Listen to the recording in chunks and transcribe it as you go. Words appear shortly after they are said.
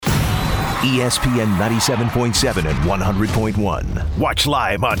ESPN 97.7 and 100.1. Watch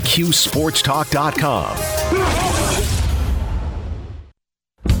live on QSportsTalk.com.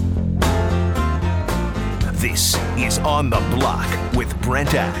 This is On the Block with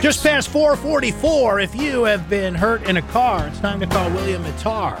Brent Axe. Just past 4:44. If you have been hurt in a car, it's time to call William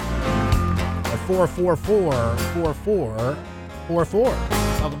Mattar at 444-4444.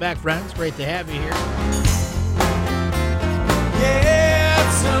 Welcome back, friends. Great to have you here. Yeah,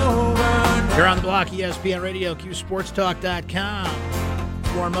 it's over. You're on the block, ESPN Radio,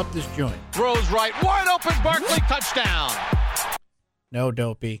 QSportsTalk.com. Warm up this joint. Throws right, wide open, Barkley, touchdown. No,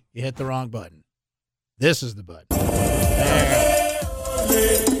 Dopey. You hit the wrong button. This is the button. There.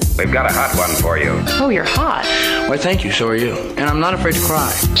 We've got a hot one for you. Oh, you're hot. Why, thank you. So are you. And I'm not afraid to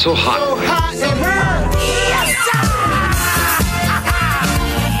cry. So hot. So hot it hurts.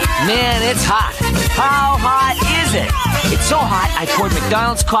 Man, it's hot. How hot is it? It's so hot, I poured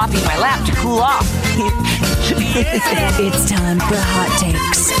McDonald's coffee in my lap to cool off. It's time for Hot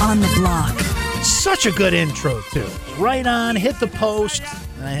Takes on the Block. Such a good intro, too. Right on, hit the post,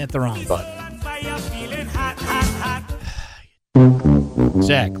 and I hit the wrong button.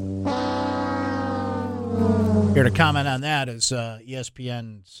 Exactly. Here to comment on that is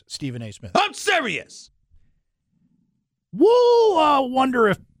ESPN's Stephen A. Smith. I'm serious. We'll wonder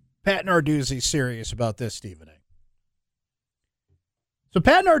if Pat Narduzzi's serious about this, Stephen A. So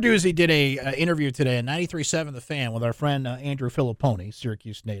Pat Narduzzi did a interview today on 93.7 The Fan with our friend Andrew Filipponi,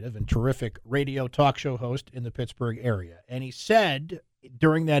 Syracuse native and terrific radio talk show host in the Pittsburgh area. And he said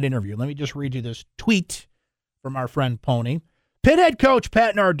during that interview, let me just read you this tweet from our friend Pony. Pitt head coach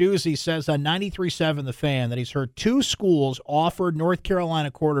Pat Narduzzi says on 93.7 The Fan that he's heard two schools offered North Carolina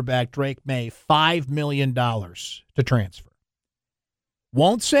quarterback Drake May $5 million to transfer.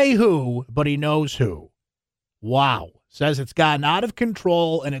 Won't say who, but he knows who. Wow. Says it's gotten out of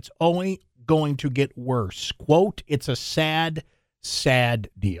control and it's only going to get worse. Quote, it's a sad, sad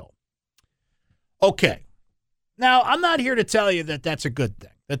deal. Okay. Now, I'm not here to tell you that that's a good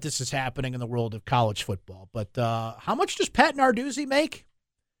thing, that this is happening in the world of college football. But how much does Pat Narduzzi make?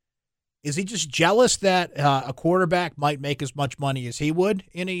 Is he just jealous that a quarterback might make as much money as he would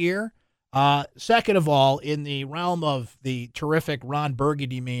in a year? Second of all, in the realm of the terrific Ron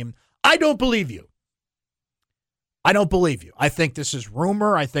Burgundy meme, I don't believe you. I don't believe you. I think this is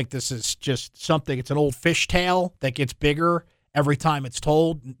rumor. I think this is just something. It's an old fish tale that gets bigger every time it's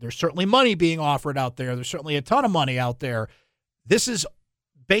told. There's certainly money being offered out there. There's certainly a ton of money out there. This is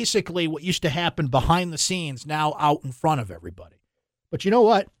basically what used to happen behind the scenes now out in front of everybody. But you know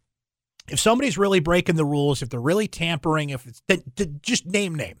what? If somebody's really breaking the rules, if they're really tampering, if it's just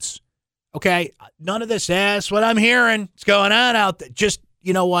name names. Okay? None of this, that's what I'm hearing. What's going on out there? Just,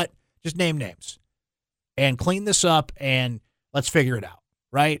 you know what? Just name names. And clean this up, and let's figure it out,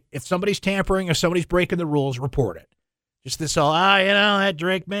 right? If somebody's tampering or somebody's breaking the rules, report it. Just this all, that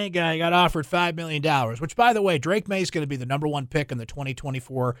Drake May guy got offered $5 million, which, by the way, Drake May is going to be the number one pick in the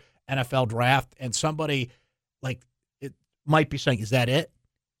 2024 NFL draft, and somebody, it might be saying, is that it?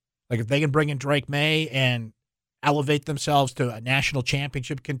 Like, if they can bring in Drake May and elevate themselves to a national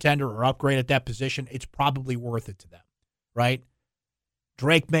championship contender or upgrade at that position, it's probably worth it to them, right?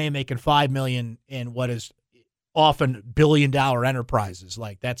 Drake May making $5 million in what is often billion-dollar enterprises,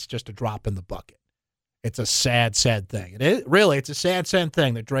 that's just a drop in the bucket. It's a sad, sad thing. It's a sad, sad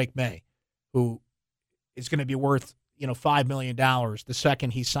thing that Drake May, who is going to be worth $5 million the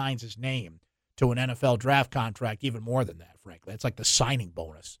second he signs his name to an NFL draft contract, even more than that, frankly. It's like the signing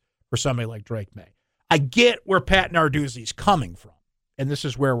bonus for somebody like Drake May. I get where Pat Narduzzi's coming from, and this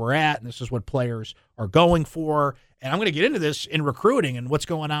is where we're at, and this is what players are going for. And I'm going to get into this in recruiting and what's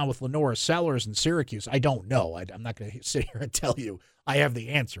going on with Lenora Sellers and Syracuse. I don't know. I'm not going to sit here and tell you I have the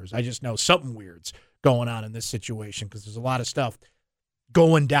answers. I just know something weird's going on in this situation because there's a lot of stuff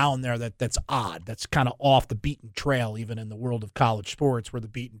going down there that's odd, that's kind of off the beaten trail, even in the world of college sports where the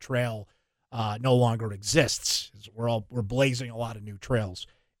beaten trail no longer exists. We're blazing a lot of new trails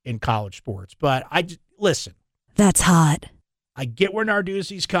in college sports. But listen. That's hot. I get where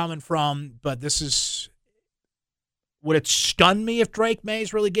Narduzzi's coming from, but this is... Would it stun me if Drake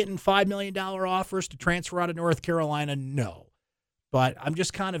May's really getting $5 million offers to transfer out of North Carolina? No. But I'm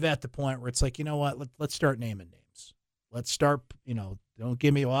just kind of at the point where it's like, you know what? Let's start naming names. Let's start, don't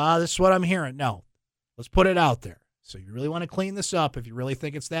give me, this is what I'm hearing. No. Let's put it out there. So you really want to clean this up if you really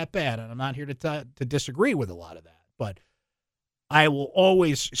think it's that bad. And I'm not here to disagree with a lot of that. But I will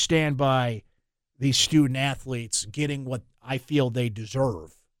always stand by these student athletes getting what I feel they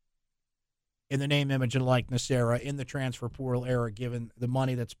deserve in the name, image, and likeness era, in the transfer portal era, given the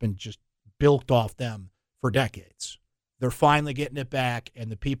money that's been just bilked off them for decades. they're finally getting it back, and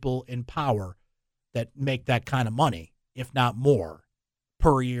the people in power that make that kind of money, if not more,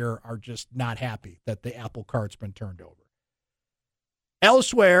 per year are just not happy that the apple cart's been turned over.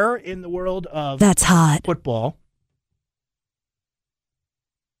 Elsewhere in the world of That's hot. football,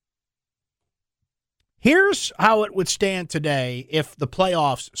 here's how it would stand today if the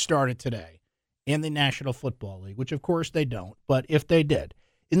playoffs started today in the National Football League, which of course they don't, but if they did.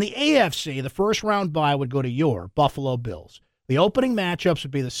 In the AFC, the first round bye would go to your Buffalo Bills. The opening matchups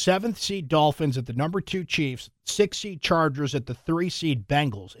would be the 7th seed Dolphins at the number 2 Chiefs, 6th seed Chargers at the 3 seed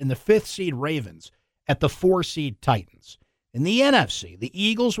Bengals, and the 5th seed Ravens at the 4 seed Titans. In the NFC, the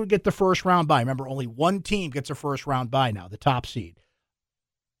Eagles would get the first round bye. Remember, only one team gets a first round bye now, the top seed.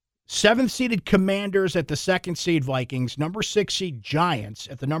 7th seeded Commanders at the 2nd seed Vikings, number 6 seed Giants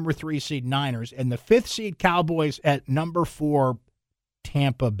at the number 3 seed Niners, and the 5th seed Cowboys at number 4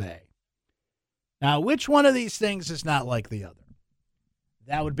 Tampa Bay. Now, which one of these things is not like the other?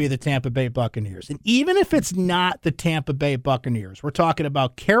 That would be the Tampa Bay Buccaneers. And even if it's not the Tampa Bay Buccaneers, we're talking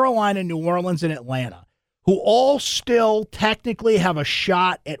about Carolina, New Orleans, and Atlanta, who all still technically have a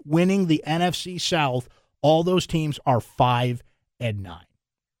shot at winning the NFC South. All those teams are 5-9.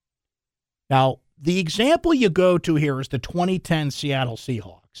 Now, the example you go to here is the 2010 Seattle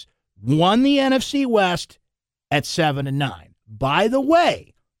Seahawks. Won the NFC West at 7-9. By the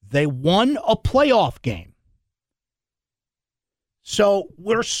way, they won a playoff game. So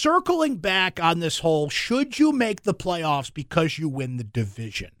we're circling back on this whole should you make the playoffs because you win the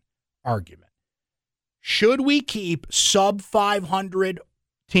division argument. Should we keep sub 500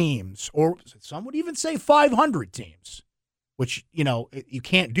 teams, or some would even say 500 teams, which, you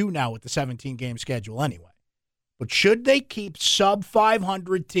can't do now with the 17-game schedule anyway. But should they keep sub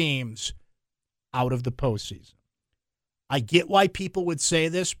 500 teams out of the postseason? I get why people would say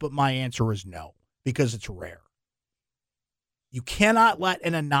this, but my answer is no, because it's rare. You cannot let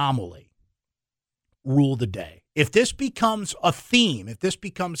an anomaly rule the day. If this becomes a theme, if this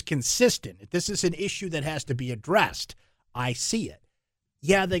becomes consistent, if this is an issue that has to be addressed, I see it.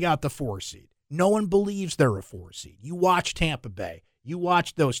 Yeah, they got the 4 seed. No one believes they're a 4 seed. You watch Tampa Bay. You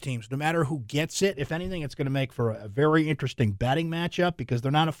watch those teams. No matter who gets it, if anything, it's going to make for a very interesting betting matchup because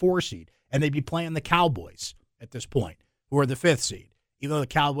they're not a 4 seed. And they'd be playing the Cowboys at this point, who are the 5th seed. Even though the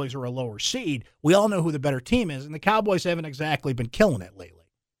Cowboys are a lower seed, we all know who the better team is, and the Cowboys haven't exactly been killing it lately.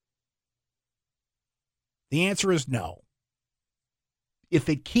 The answer is no. If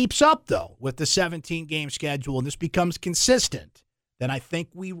it keeps up, though, with the 17-game schedule and this becomes consistent, then I think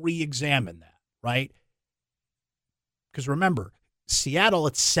we re-examine that, right? Because remember, Seattle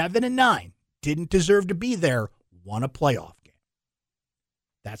at 7-9 didn't deserve to be there, won a playoff game.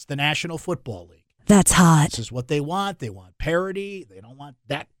 That's the National Football League. That's hot. This is what they want. They want parity. They don't want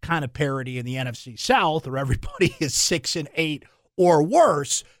that kind of parity in the NFC South where everybody is 6-8 or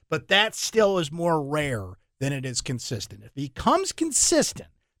worse, but that still is more rare than it is consistent. If it becomes consistent,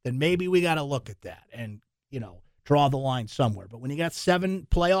 then maybe we got to look at that and, draw the line somewhere. But when you got 7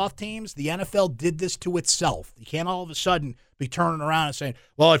 playoff teams, the NFL did this to itself. You can't all of a sudden be turning around and saying,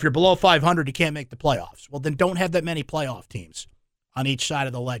 well, if you're below 500, you can't make the playoffs. Well, then don't have that many playoff teams on each side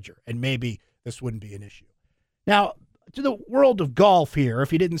of the ledger, and maybe this wouldn't be an issue. Now, to the world of golf here,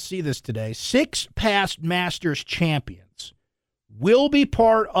 if you didn't see this today, 6 past Masters champions will be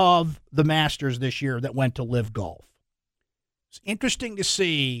part of the Masters this year that went to Live Golf. It's interesting to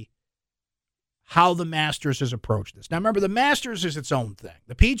see how the Masters has approached this. Now, remember, the Masters is its own thing.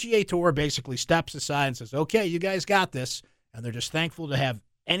 The PGA Tour basically steps aside and says, okay, you guys got this, and they're just thankful to have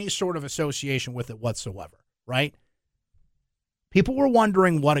any sort of association with it whatsoever, right? People were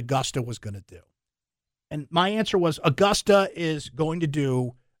wondering what Augusta was going to do. And my answer was Augusta is going to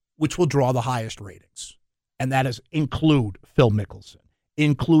do, which will draw the highest ratings. And that is include Phil Mickelson,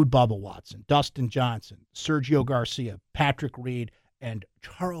 include Bubba Watson, Dustin Johnson, Sergio Garcia, Patrick Reed, and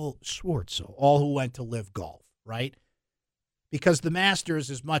Charles Schwartzel, all who went to Live Golf, right? Because the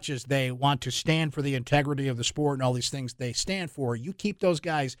Masters, as much as they want to stand for the integrity of the sport and all these things they stand for, you keep those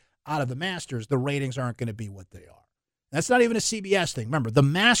guys out of the Masters, the ratings aren't going to be what they are. That's not even a CBS thing. Remember, the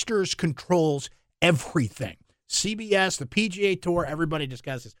Masters controls everything. CBS, the PGA Tour, everybody just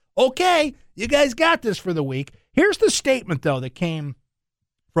got this. Okay, you guys got this for the week. Here's the statement, though, that came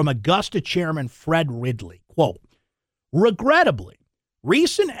from Augusta chairman Fred Ridley. Quote, regrettably,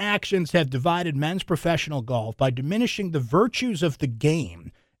 recent actions have divided men's professional golf by diminishing the virtues of the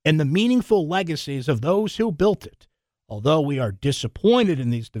game and the meaningful legacies of those who built it. Although we are disappointed in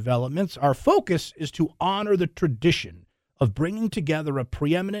these developments, our focus is to honor the tradition of bringing together a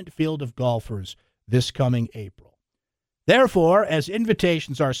preeminent field of golfers this coming April. Therefore, as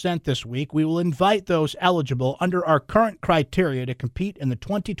invitations are sent this week, we will invite those eligible under our current criteria to compete in the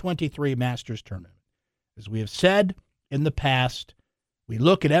 2023 Masters Tournament. As we have said in the past, we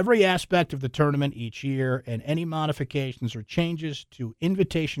look at every aspect of the tournament each year, and any modifications or changes to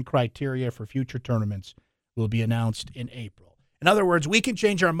invitation criteria for future tournaments will be announced in April. In other words, we can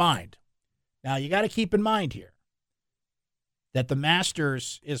change our mind. Now, you got to keep in mind here that the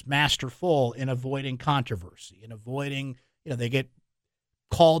Masters is masterful in avoiding controversy, in avoiding, they get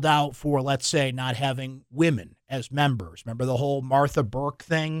called out for, let's say, not having women as members. Remember the whole Martha Burke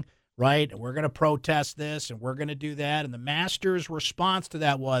thing, right? And we're going to protest this and we're going to do that. And the Masters' response to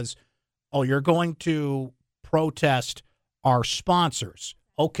that was, oh, you're going to protest our sponsors.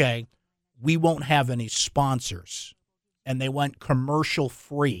 Okay, we won't have any sponsors. And they went commercial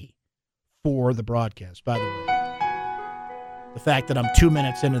free for the broadcast. By the way, the fact that I'm 2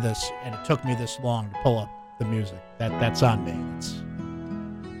 minutes into this and it took me this long to pull up the music, that's on me. It's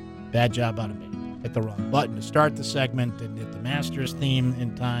bad job out of me. Hit the wrong button to start the segment and hit the Masters theme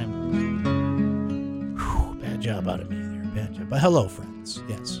in time. Whew, bad job out of me there. Bad job. But hello, friends.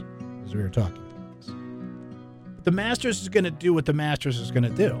 Yes, as we were talking about this. But the Masters is going to do what the Masters is going to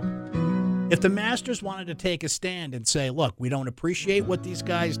do. If the Masters wanted to take a stand and say, look, we don't appreciate what these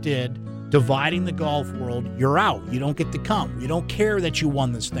guys did, dividing the golf world, you're out. You don't get to come. We don't care that you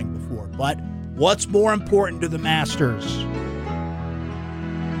won this thing before. But what's more important to the Masters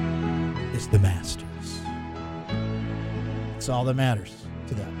is the Masters. That's all that matters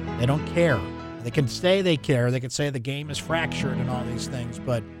to them. They don't care. They can say they care. They can say the game is fractured and all these things.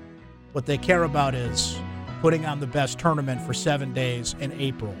 But what they care about is putting on the best tournament for 7 days in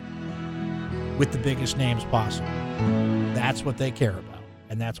April with the biggest names possible. That's what they care about.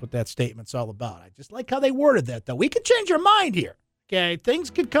 And that's what that statement's all about. I just like how they worded that, though. We could change our mind here. Okay, things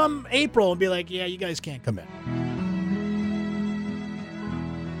could come April and be like, yeah, you guys can't come in.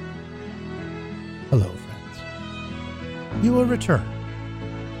 Hello, friends. You will return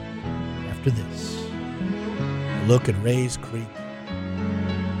after this. A look at Rays Creek.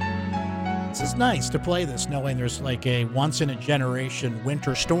 This is nice to play this knowing there's like a once-in-a-generation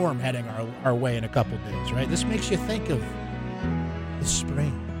winter storm heading our way in a couple days, right? This makes you think of the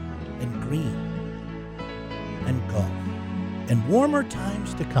spring and green and golf and warmer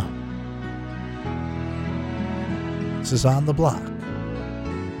times to come. This is On the Block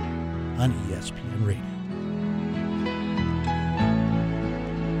on ESPN Radio.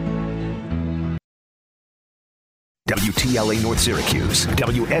 WTLA North Syracuse,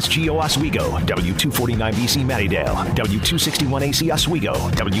 WSGO Oswego, W249BC Mattydale, W261AC Oswego,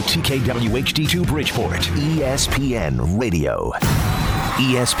 WTKWHD2 Bridgeport, ESPN Radio.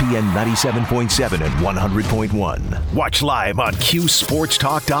 ESPN 97.7 and 100.1. Watch live on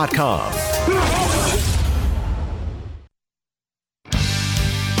QSportsTalk.com.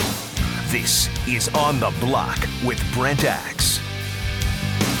 This is On the Block with Brent Axe.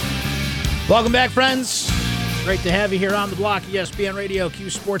 Welcome back, friends. Great to have you here on the block. ESPN Radio,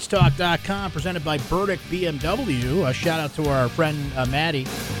 QSportsTalk.com, presented by Burdick BMW. A shout out to our friend Maddie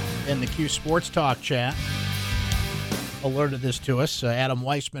in the Q Sports Talk chat. Alerted this to us. Adam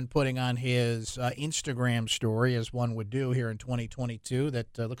Weissman putting on his Instagram story, as one would do here in 2022,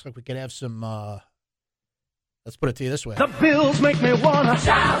 that looks like we could have some, let's put it to you this way. The Bills make me wanna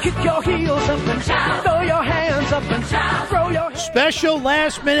shout, kick your heels up and shout, throw your hands up and shout, throw your hands. Special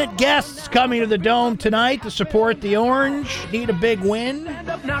last-minute guests coming to the Dome tonight to support the Orange. Need a big win.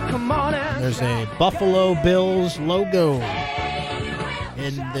 Now come on and there's a Buffalo Bills logo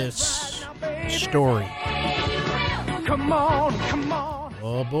in this story. come on, come on.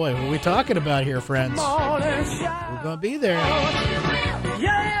 Oh, boy, what are we talking about here, friends? Come on and shout. We're going to be there.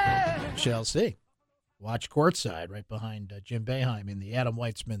 Yeah. Shall see. Watch courtside right behind Jim Boeheim in the Adam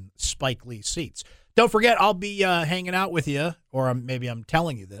Weitzman Spike Lee seats. Don't forget, I'll be hanging out with you, or maybe I'm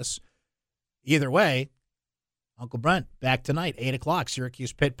telling you this. Either way, Uncle Brent back tonight, 8 o'clock,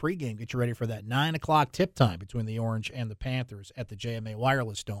 Syracuse Pitt pregame. Get you ready for that 9 o'clock tip time between the Orange and the Panthers at the JMA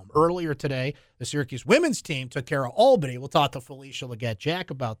Wireless Dome. Earlier today, the Syracuse women's team took care of Albany. We'll talk to Felicia Leggett-Jack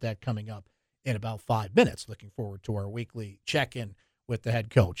about that coming up in about 5 minutes. Looking forward to our weekly check-in with the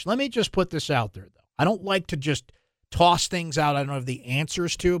head coach. Let me just put this out there, though. I don't like to just toss things out I don't have the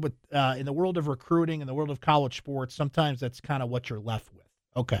answers to, but in the world of recruiting, in the world of college sports, sometimes that's kind of what you're left with.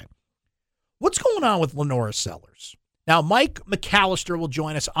 Okay. What's going on with Lenora Sellers? Now, Mike McAllister will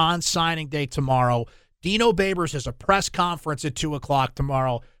join us on signing day tomorrow. Dino Babers has a press conference at 2 o'clock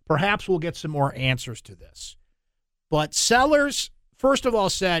tomorrow. Perhaps we'll get some more answers to this. But Sellers, first of all,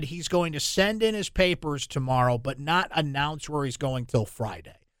 said he's going to send in his papers tomorrow, but not announce where he's going till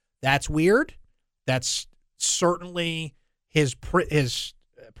Friday. That's weird. That's certainly his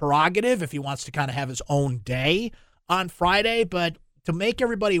prerogative if he wants to kind of have his own day on Friday, but to make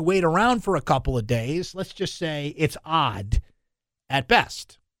everybody wait around for a couple of days, let's just say it's odd at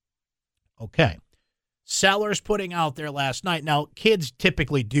best. Okay. Sellers putting out there last night. Now, kids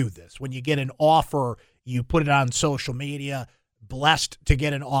typically do this. When you get an offer, you put it on social media, blessed to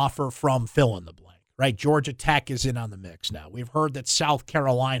get an offer from fill in the blank, right? Georgia Tech is in on the mix now. We've heard that South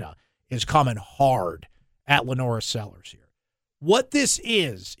Carolina is coming hard at Lenora Sellers here. What this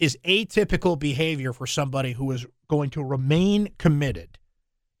is atypical behavior for somebody who is going to remain committed,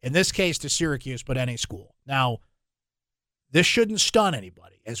 in this case to Syracuse, but any school. Now, this shouldn't stun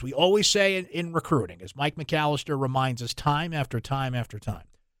anybody. As we always say in recruiting, as Mike McAllister reminds us time after time after time,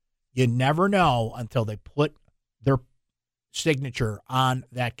 you never know until they put their signature on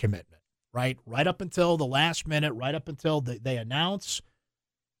that commitment, right? Right up until the last minute, right up until they announce,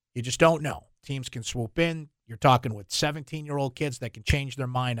 you just don't know. Teams can swoop in. You're talking with 17-year-old kids that can change their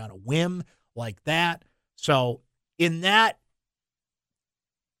mind on a whim like that. So in that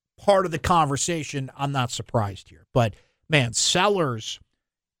part of the conversation, I'm not surprised here. But, man, Sellers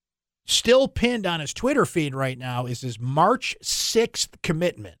still pinned on his Twitter feed right now is his March 6th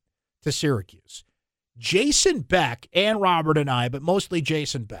commitment to Syracuse. Jason Beck and Robert and I, but mostly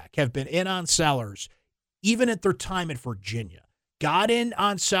Jason Beck, have been in on Sellers even at their time at Virginia. Got in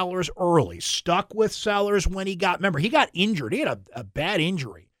on Sellers early, stuck with Sellers when he got injured. He had a bad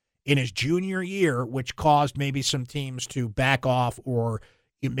injury in his junior year, which caused maybe some teams to back off or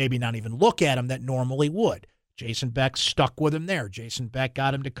maybe not even look at him that normally would. Jason Beck stuck with him there. Jason Beck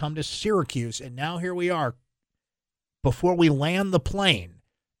got him to come to Syracuse, and now here we are before we land the plane,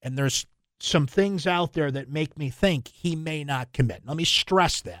 and there's some things out there that make me think he may not commit. Let me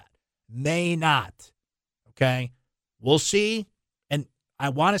stress that. May not. Okay? We'll see. And I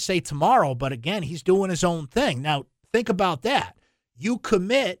want to say tomorrow, but again, he's doing his own thing. Now, think about that. You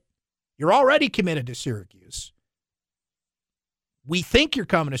commit, you're already committed to Syracuse. We think you're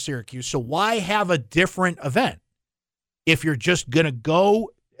coming to Syracuse, so why have a different event if you're just going to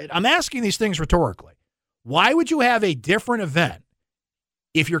go? I'm asking these things rhetorically. Why would you have a different event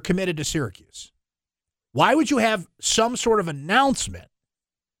if you're committed to Syracuse? Why would you have some sort of announcement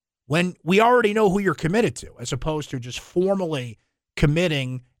when we already know who you're committed to, as opposed to just formally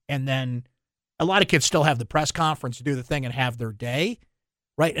committing and then a lot of kids still have the press conference to do the thing and have their day,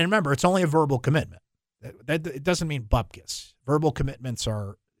 right? And remember, it's only a verbal commitment. It doesn't mean bupkis. Verbal commitments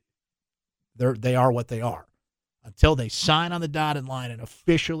they are what they are. Until they sign on the dotted line and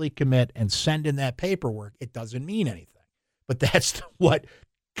officially commit and send in that paperwork, it doesn't mean anything. But that's what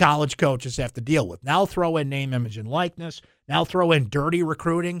college coaches have to deal with. Now throw in name, image, and likeness. Now throw in dirty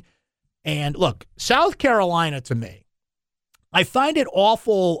recruiting. And look, South Carolina, to me, I find it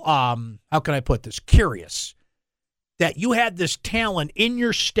awful, how can I put this, curious that you had this talent in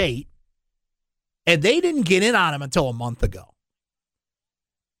your state and they didn't get in on him until a month ago.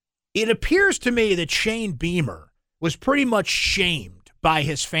 It appears to me that Shane Beamer was pretty much shamed by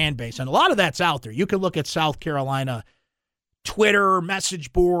his fan base, and a lot of that's out there. You can look at South Carolina Twitter,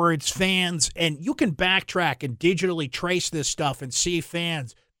 message boards, fans, and you can backtrack and digitally trace this stuff and see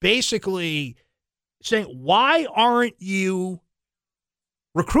fans basically saying, why aren't you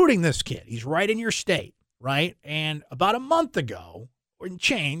recruiting this kid? He's right in your state, right? And about a month ago, or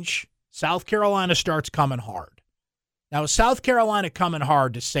change, South Carolina starts coming hard. Now, is South Carolina coming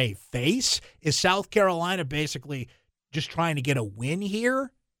hard to save face? Is South Carolina basically just trying to get a win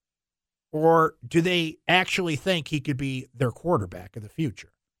here? Or do they actually think he could be their quarterback of the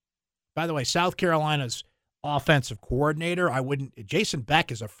future? By the way, South Carolina's offensive coordinator, Jason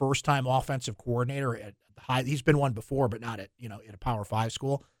Beck is a first-time offensive coordinator at high. He's been one before, but not at a Power 5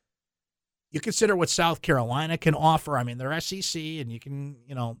 school. You consider what South Carolina can offer. I mean, they're SEC, and you can,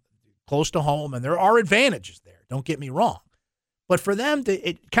 close to home, and there are advantages there. Don't get me wrong. But for them,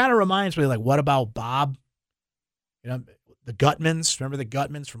 it kind of reminds me, like, what about Bob? The Gutmans. Remember the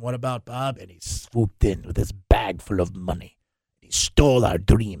Gutmans from What About Bob? And he swooped in with his bag full of money. He stole our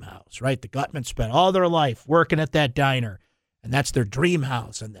dream house, right? The Gutmans spent all their life working at that diner, and that's their dream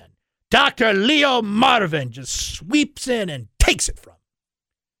house. And then Dr. Leo Marvin just sweeps in and takes it from him.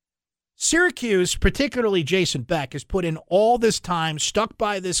 Syracuse, particularly Jason Beck, has put in all this time, stuck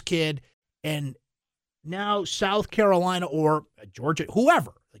by this kid, and now South Carolina or Georgia,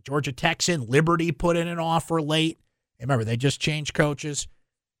 whoever, like Georgia Tech's in, Liberty put in an offer late. And remember, they just changed coaches,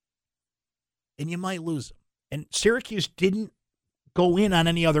 and you might lose them. And Syracuse didn't go in on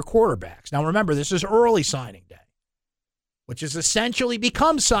any other quarterbacks. Now, remember, this is early signing day, which has essentially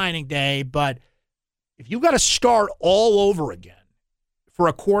become signing day, but if you've got to start all over again for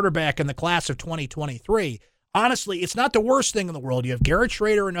a quarterback in the class of 2023, honestly, it's not the worst thing in the world. You have Garrett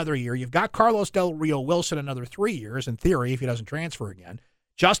Schrader another year. You've got Carlos Del Rio Wilson another 3 years, in theory, if he doesn't transfer again.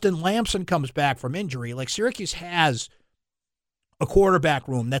 Justin Lamson comes back from injury. Like, Syracuse has a quarterback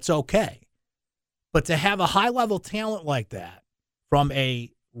room that's okay. But to have a high-level talent like that from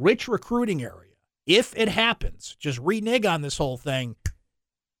a rich recruiting area, if it happens, just renege on this whole thing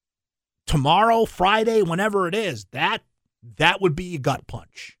tomorrow, Friday, whenever it is, that would be a gut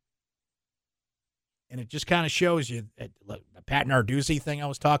punch. And it just kind of shows you the Pat Narduzzi thing I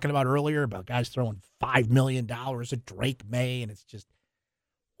was talking about earlier about guys throwing $5 million at Drake May, and it's just,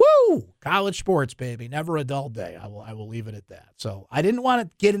 woo! College sports, baby. Never a dull day. I will leave it at that. So I didn't want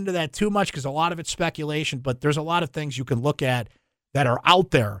to get into that too much because a lot of it's speculation, but there's a lot of things you can look at that are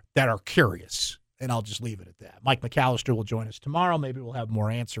out there that are curious, and I'll just leave it at that. Mike McAllister will join us tomorrow. Maybe we'll have more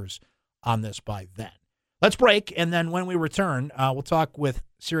answers on this by then. Let's break, and then when we return, we'll talk with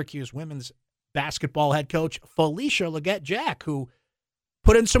Syracuse women's basketball head coach Felicia Leggett-Jack, who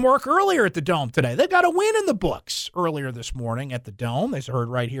put in some work earlier at the Dome today. They got a win in the books earlier this morning at the Dome. They heard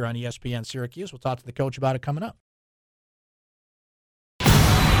right here on ESPN Syracuse. We'll talk to the coach about it coming up.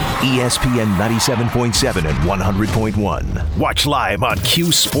 ESPN 97.7 and 100.1. Watch live on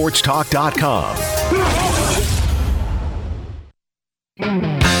QSportsTalk.com.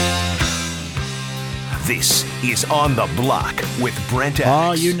 This is On the Block with Brent X.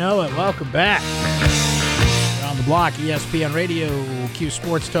 Oh, you know it. Welcome back. You're On the Block, ESPN Radio,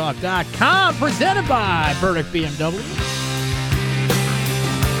 QSportsTalk.com, presented by Burdick BMW.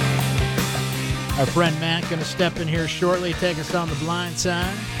 Our friend Matt going to step in here shortly, take us on the blind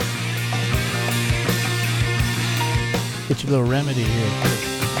side. Get you a little remedy here.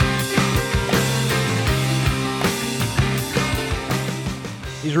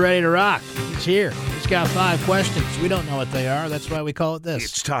 He's ready to rock. He's here. He's got 5 questions. We don't know what they are. That's why we call it this.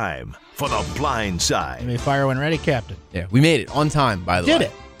 It's time for the blind side. Let me fire when ready, Captain. Yeah, we made it on time, by the way. Did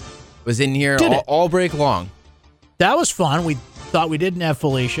it. Was in here all break long. That was fun. We thought we didn't have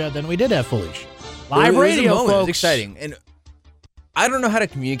Felicia. Then we did have Felicia. Live radio, folks. It was exciting. And I don't know how to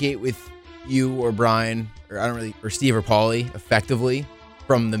communicate with you or Brian or Steve or Paulie effectively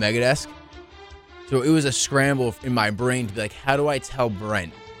from the Megadesk. So it was a scramble in my brain to be like, how do I tell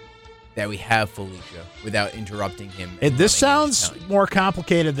Brent that we have Felicia without interrupting him? This sounds more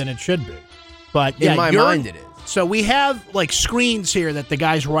complicated than it should be. But yeah, in my mind it is. So we have like screens here that the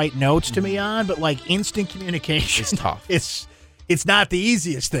guys write notes to me on, but like instant communication. It's tough. It's not the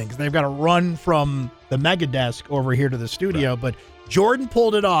easiest thing because they've got to run from the Megadesk over here to the studio. Right. But Jordan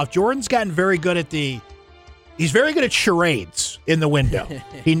pulled it off. Jordan's gotten very good at he's very good at charades in the window.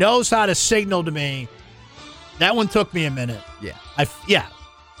 He knows how to signal to me. That one took me a minute. Yeah.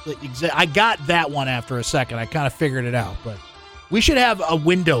 I got that one after a second. I kind of figured it out. But we should have a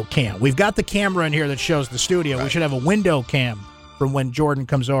window cam. We've got the camera in here that shows the studio. Right. We should have a window cam from when Jordan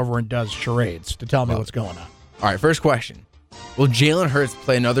comes over and does charades to tell me what's going on. All right, first question. Will Jalen Hurts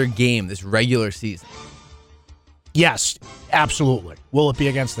play another game this regular season? Yes, absolutely. Will it be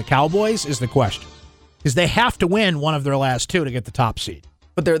against the Cowboys is the question. Because they have to win one of their last 2 to get the top seed.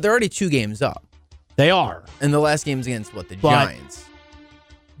 But they're already 2 games up. They are. And the last game's against, the Giants?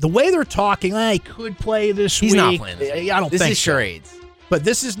 The way they're talking, he could play this week. He's not playing this week. I don't think so. This is charades. But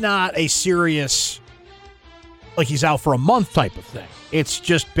this is not a serious, like he's out for a month type of thing. It's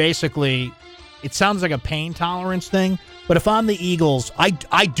just basically, it sounds like a pain tolerance thing. But if I'm the Eagles, I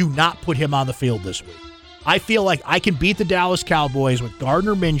do not put him on the field this week. I feel like I can beat the Dallas Cowboys with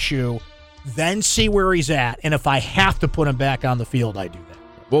Gardner Minshew, then see where he's at. And if I have to put him back on the field, I do that.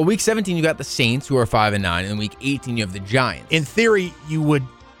 Well, week 17, you got the Saints, who are 5-9, and week 18, you have the Giants. In theory, you would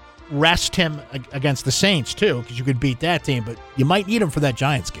rest him against the Saints, too, because you could beat that team, but you might need him for that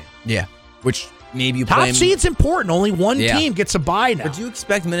Giants game. Yeah, which maybe you play play him. Top seed's important. Only one team gets a bye now. But do you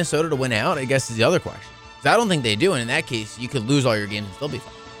expect Minnesota to win out, I guess, is the other question. Because I don't think they do, and in that case, you could lose all your games and still be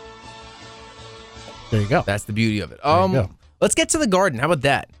fine. There you go. That's the beauty of it. Let's get to the Garden. How about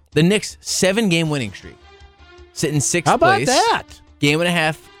that? The Knicks, 7-game winning streak. Sitting 6th place. How about that? Game and a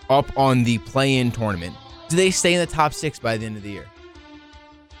half up on the play-in tournament. Do they stay in the top 6 by the end of the year?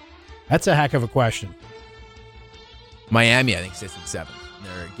 That's a heck of a question. Miami, I think, sits in 7th.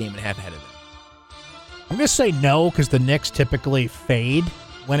 They're a game and a half ahead of them. I'm going to say no because the Knicks typically fade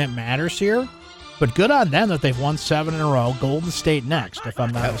when it matters here. But good on them that they've won 7 in a row. Golden State next, if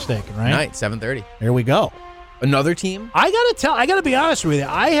I'm not mistaken, right? Night, 7:30. There we go. Another team? I got to be honest with you.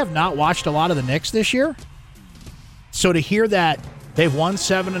 I have not watched a lot of the Knicks this year. So to hear that they've won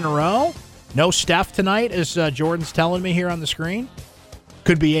 7 in a row, no Steph tonight, as Jordan's telling me here on the screen.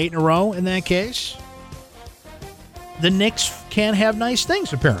 Could be 8 in a row in that case. The Knicks can have nice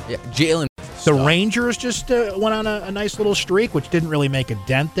things, apparently. Yeah, Jalen, The Rangers just went on a nice little streak, which didn't really make a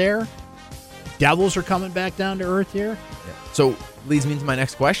dent there. Devils are coming back down to earth here. Yeah. So leads me into my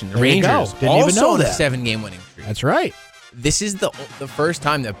next question. The There you Rangers go. Didn't even know on a that. 7-game winning streak. That's right. This is the first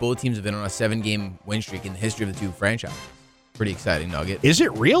time that both teams have been on a 7-game win streak in the history of the two franchises. Pretty exciting nugget. Is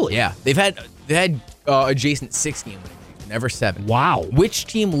it really? Yeah, they had adjacent 6-game winning streaks, never 7. Wow. Which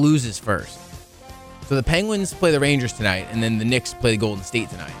team loses first? So the Penguins play the Rangers tonight, and then the Knicks play the Golden State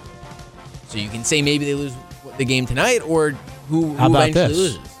tonight. So you can say maybe they lose the game tonight, or who How about eventually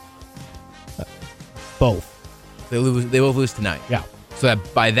this? loses. Both. They both lose tonight. Yeah. So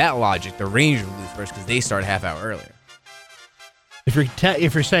that by that logic, the Rangers lose first because they start a half hour earlier. If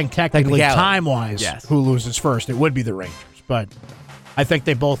you're saying technically Technicality. time-wise, Yes. who loses first, it would be the Rangers. But I think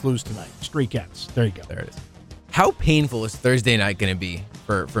they both lose tonight. Streak ends. There you go. There it is. How painful is Thursday night going to be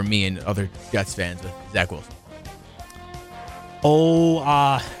for me and other Jets fans with Zach Wilson?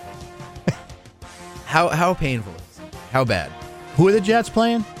 How painful is it? How bad? Who are the Jets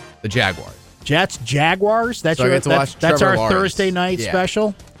playing? The Jaguars. Jets, Jaguars. That's So I get to watch that's Trevor our Lawrence. Thursday night Yeah.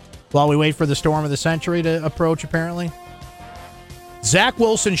 special. While we wait for the storm of the century to approach, apparently. Zach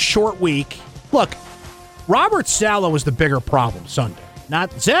Wilson, short week. Look, Robert Saleh was the bigger problem Sunday.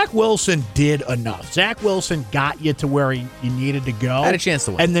 Not Zach Wilson did enough. Zach Wilson got you to where you needed to go. Had a chance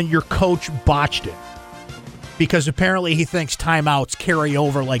to win. And then your coach botched it. Because apparently he thinks timeouts carry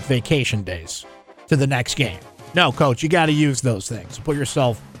over like vacation days to the next game. No, coach, you got to use those things. Put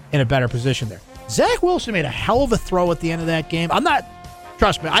yourself in a better position there. Zach Wilson made a hell of a throw at the end of that game.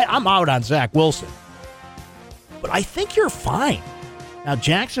 Trust me, I'm out on Zach Wilson. But I think you're fine. Now,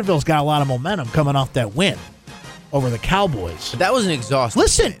 Jacksonville's got a lot of momentum coming off that win over the Cowboys. But that was an exhausting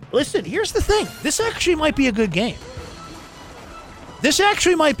Listen, here's the thing. This actually might be a good game.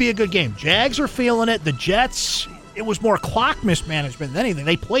 Jags are feeling it. The Jets, it was more clock mismanagement than anything.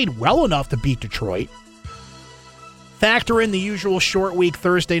 They played well enough to beat Detroit. Factor in the usual short week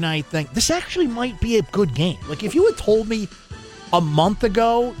Thursday night thing. This actually might be a good game. Like, if you had told me a month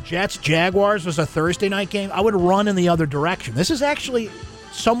ago Jets-Jaguars was a Thursday night game, I would run in the other direction. This is actually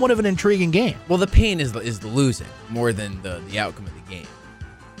somewhat of an intriguing game. Well, the pain is the losing more than the outcome of the game.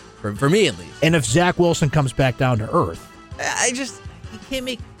 For me, at least. And if Zach Wilson comes back down to earth.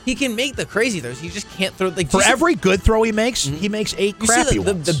 He can make the crazy throws. He just can't throw. Like, For every good throw he makes, he makes 8 you crappy see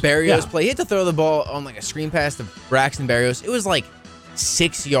ones. the Barrios Yeah. play. He had to throw the ball on like a screen pass to Braxton Barrios. It was like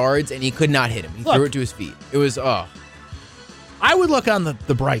 6 yards, and he could not hit him. He threw it to his feet. It was, I would look on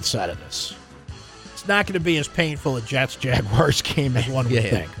the bright side of this. It's not going to be as painful a Jets-Jaguars game as one would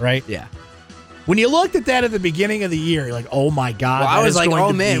think, right? Yeah. When you looked at that at the beginning of the year, you're like, oh my God. Well, that I was is like, going oh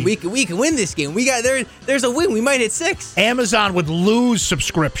to man, be- we can win this game. We got there's a win. We might hit 6. Amazon would lose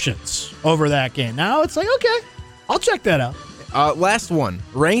subscriptions over that game. Now it's like, okay, I'll check that out. Last one.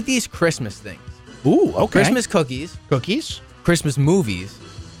 Rank these Christmas things. Ooh, okay. Christmas cookies, Cookies. Christmas movies,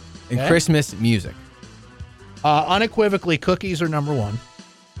 and Okay. Christmas music. Unequivocally, cookies are number one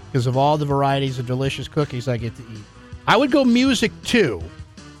because of all the varieties of delicious cookies I get to eat. I would go music 2,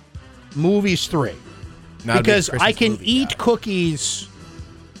 movies 3. Not a big Because Christmas I can movie eat guy. cookies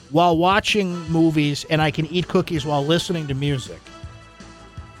while watching movies, and I can eat cookies while listening to music.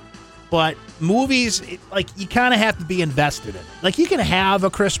 But movies, you kind of have to be invested in it. Like, you can have a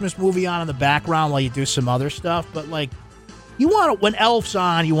Christmas movie on in the background while you do some other stuff, but, you want to, when Elf's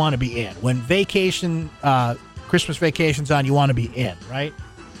on, you want to be in. When Christmas Vacation's on, you want to be in, right?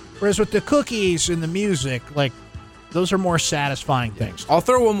 Whereas with the cookies and the music, those are more satisfying things. I'll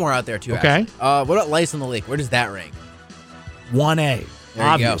throw one more out there too. Okay. Actually. What about Lights on the Lake? Where does that rank? 1A, There you go.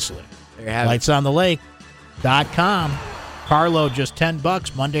 obviously. There you have it. LightsOnTheLake.com. Carload just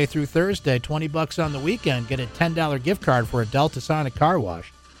 $10 Monday through Thursday, $20 on the weekend. Get a $10 gift card for a Delta Sonic car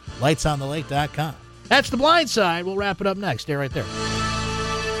wash. LightsOnTheLake.com. That's The Blind Side. We'll wrap it up next. Stay right there.